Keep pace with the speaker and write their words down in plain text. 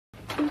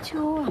You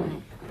two all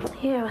right?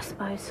 Yeah, I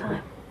suppose so.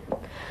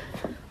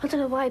 I don't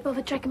know why he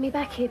bothered dragging me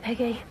back here,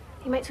 Peggy.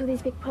 He makes all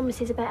these big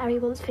promises about how he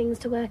wants things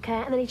to work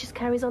out, and then he just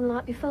carries on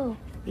like before.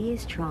 He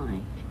is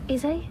trying.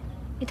 Is he?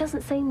 It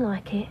doesn't seem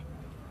like it.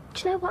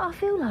 Do you know what I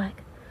feel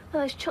like?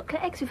 Well, those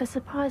chocolate eggs with a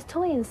surprise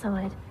toy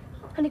inside.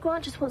 Only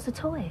Grant just wants a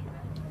toy.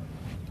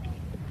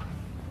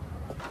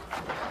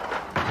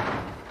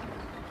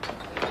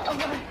 Oh,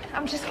 right.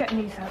 I'm just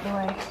getting these out of the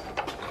way.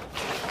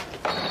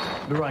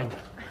 Lorraine.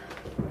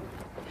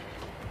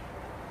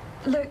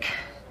 Look,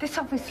 this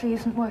obviously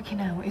isn't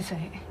working out, is it?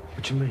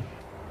 What do you mean?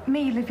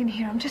 Me living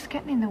here, I'm just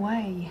getting in the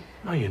way.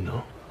 No, you're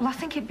not. Well, I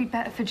think it'd be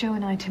better for Joe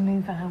and I to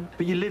move out.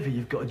 But you live here,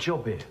 you've got a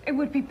job here. It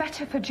would be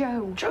better for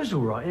Joe. Joe's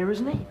all right here,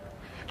 isn't he?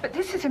 But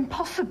this is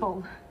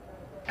impossible.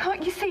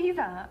 Can't you see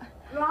that?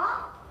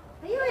 Right?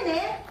 Are you in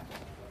here?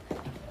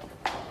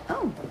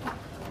 Oh,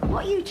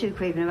 what are you two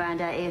creeping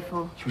around out here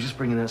for? She was just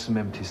bringing out some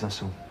empties,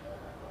 that's all.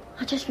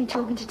 I've just been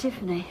talking to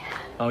Tiffany.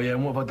 Oh, yeah,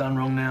 and what have I done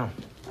wrong now?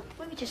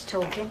 We were just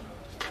talking.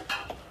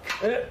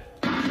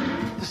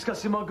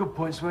 Discussing my good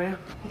points, were you?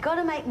 You've got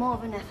to make more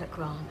of an effort,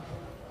 Grant.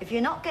 If you're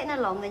not getting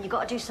along, then you've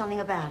got to do something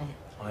about it.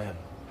 I am.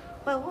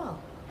 Well, what?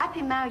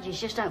 Happy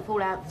marriages just don't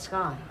fall out of the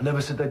sky. I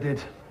never said they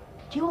did.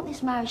 Do you want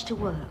this marriage to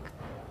work?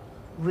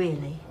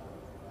 Really?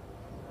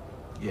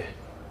 Yeah.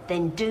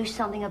 Then do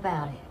something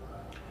about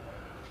it.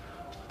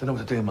 Don't know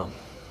what to do, Mum.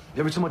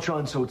 Every time I try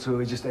and talk to her,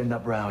 we just end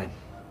up rowing.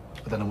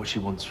 I don't know what she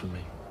wants from me.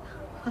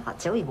 I'll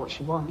tell you what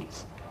she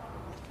wants.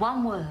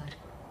 One word.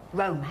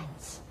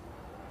 Romance.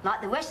 Like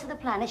the rest of the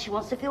planet, she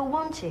wants to feel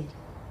wanted.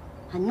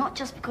 And not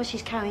just because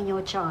she's carrying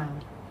your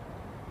child.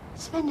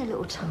 Spend a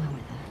little time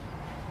with her.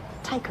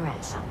 Take her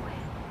out somewhere.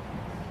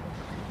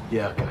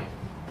 Yeah, OK.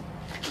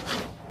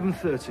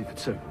 7:30 for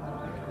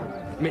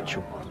 2.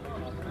 Mitchell.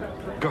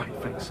 Great,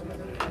 thanks.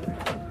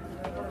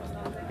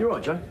 You all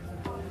right, Joe?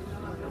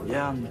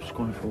 Yeah, I'm just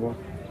going for a walk.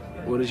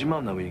 Well, does your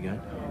mum know where you're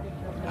going?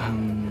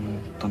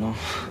 Dunno.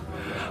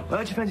 Well,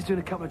 how'd you fancy doing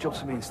a couple of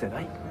jobs for me instead,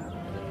 eh?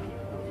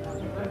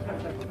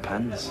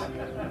 Depends.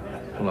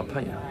 Well, I'll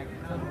pay you.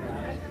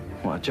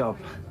 What, a job?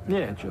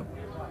 Yeah, a job.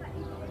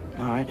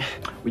 All right.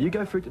 Well, you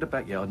go through to the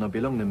backyard and I'll be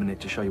along in a minute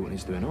to show you what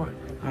he's doing, all right?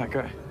 All right,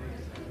 great.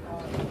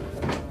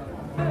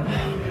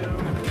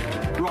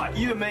 Right,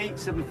 you and me,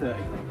 7:30.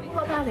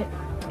 What about it?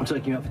 I'm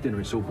taking you out for dinner,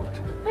 it's all booked.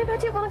 Maybe I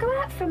didn't want to go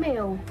out for a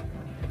meal.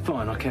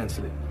 Fine, I'll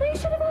cancel it. No, you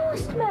should have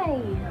asked me.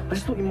 I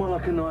just thought you might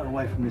like a night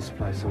away from this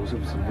place. I was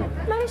obviously wrong.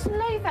 No, listen,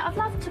 leave it. I'd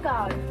love to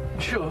go.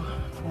 Sure.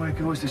 Well, you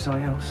could always do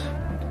something else.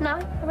 No,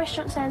 a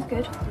restaurant sounds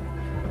good.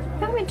 You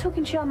haven't been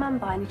talking to your mum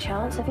by any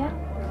chance, have you?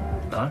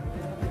 No.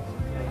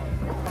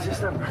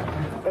 Just the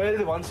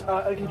other ones.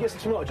 Can you get some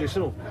tomato juice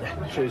and all?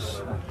 Yeah.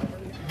 Cheers.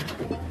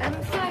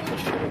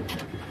 Thanks.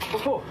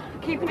 What for?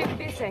 Keeping it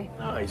busy.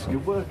 No, he's a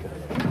good worker.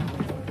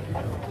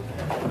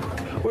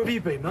 Where have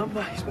you been, Mum?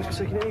 You're supposed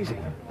to be taking it easy.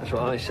 That's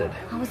what I said.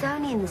 I was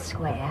only in the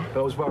square. I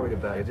was worried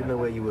about you. I didn't know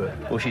where you were.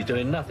 Well, she's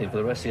doing nothing for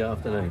the rest of the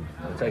afternoon.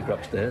 I'll take her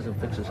upstairs and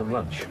fix her some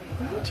lunch.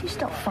 Won't you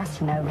stop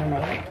fussing over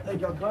me? There you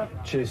go,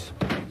 Clive. Cheers.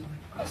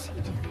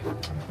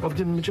 What have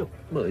you done in the job?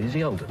 Well, is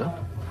he old enough?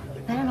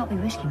 You better not be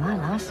risking my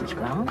licence,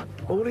 Grant.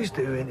 All he's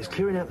doing is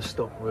clearing out the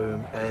stock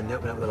room and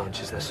helping out with the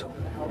lunches, that's all.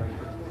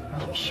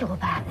 Are you sure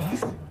about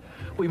this?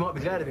 Well, you might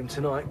be glad of him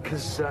tonight,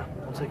 because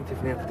I'm taking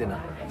Tiffany out for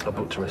dinner. I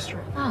booked a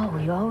restaurant. Oh,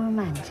 you're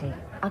romantic.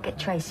 I'll get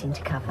Tracy in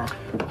to cover.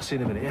 I'll see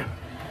you in a minute, yeah?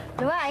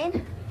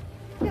 Lorraine?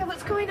 Yeah,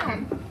 what's going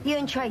on? You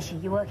and Tracy,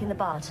 you work in the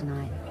bar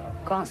tonight.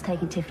 Grant's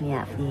taking Tiffany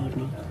out for the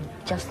evening.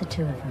 Just the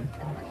two of them.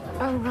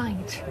 Oh,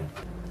 right.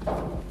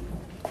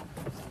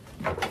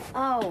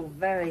 Oh,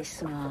 very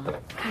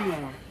smart.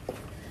 Yeah.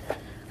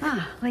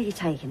 Ah, where are you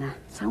taking her?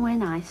 Somewhere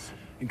nice.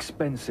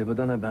 Expensive, I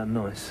don't know about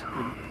nice.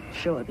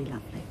 Sure, it'll be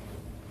lovely.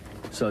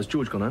 So, has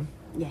George gone home?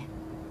 Yeah.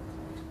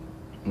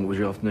 What was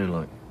your afternoon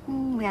like?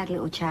 We had a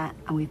little chat,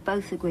 and we've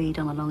both agreed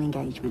on a long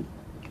engagement.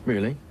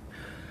 Really?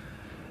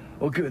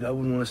 Well, good. I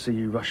wouldn't want to see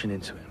you rushing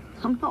into it.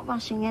 I'm not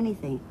rushing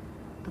anything,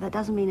 but that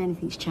doesn't mean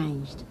anything's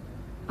changed.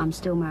 I'm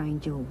still marrying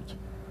George.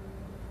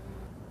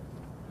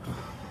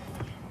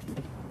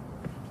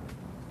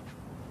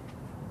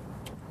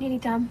 Nearly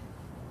done.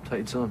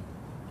 Take your time.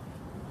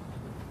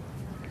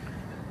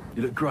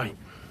 You look great.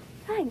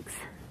 Thanks.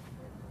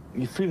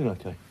 You feeling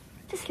okay?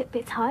 Just a little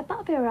bit tired, but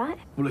I'll be all right.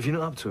 Well, if you're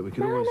not up to it, we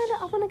could No, always... no,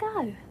 I want to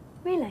go.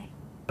 Really.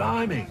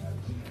 Blimey.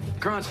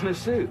 Grant's in a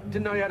suit.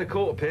 Didn't know he had a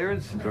court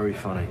appearance. Very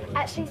funny.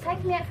 Actually, he's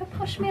taking me out for a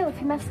posh meal, if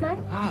you must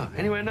know. Ah,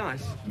 anywhere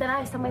nice?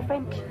 Dunno, somewhere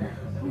French.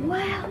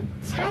 Well,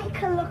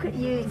 take a look at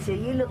you two.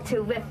 You look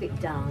terrific,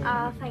 darling.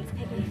 Oh, thanks,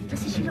 Peggy.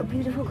 Doesn't she look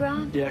beautiful,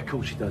 Grant? Yeah, of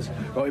course she does.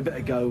 Right, we better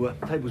go.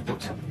 Table's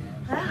booked.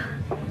 Ah,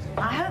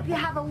 I hope you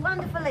have a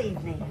wonderful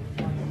evening.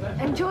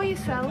 Enjoy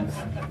yourselves.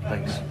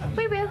 Thanks.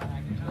 We will.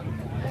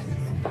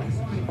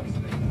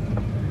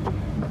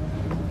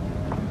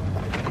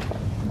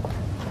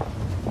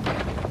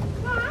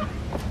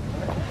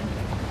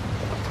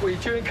 Were you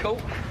chewing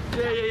cool?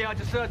 Yeah, I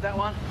just heard that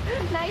one.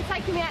 No, you're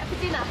taking me out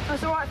for dinner.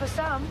 That's all right for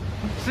some.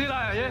 See you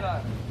later,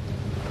 yeah?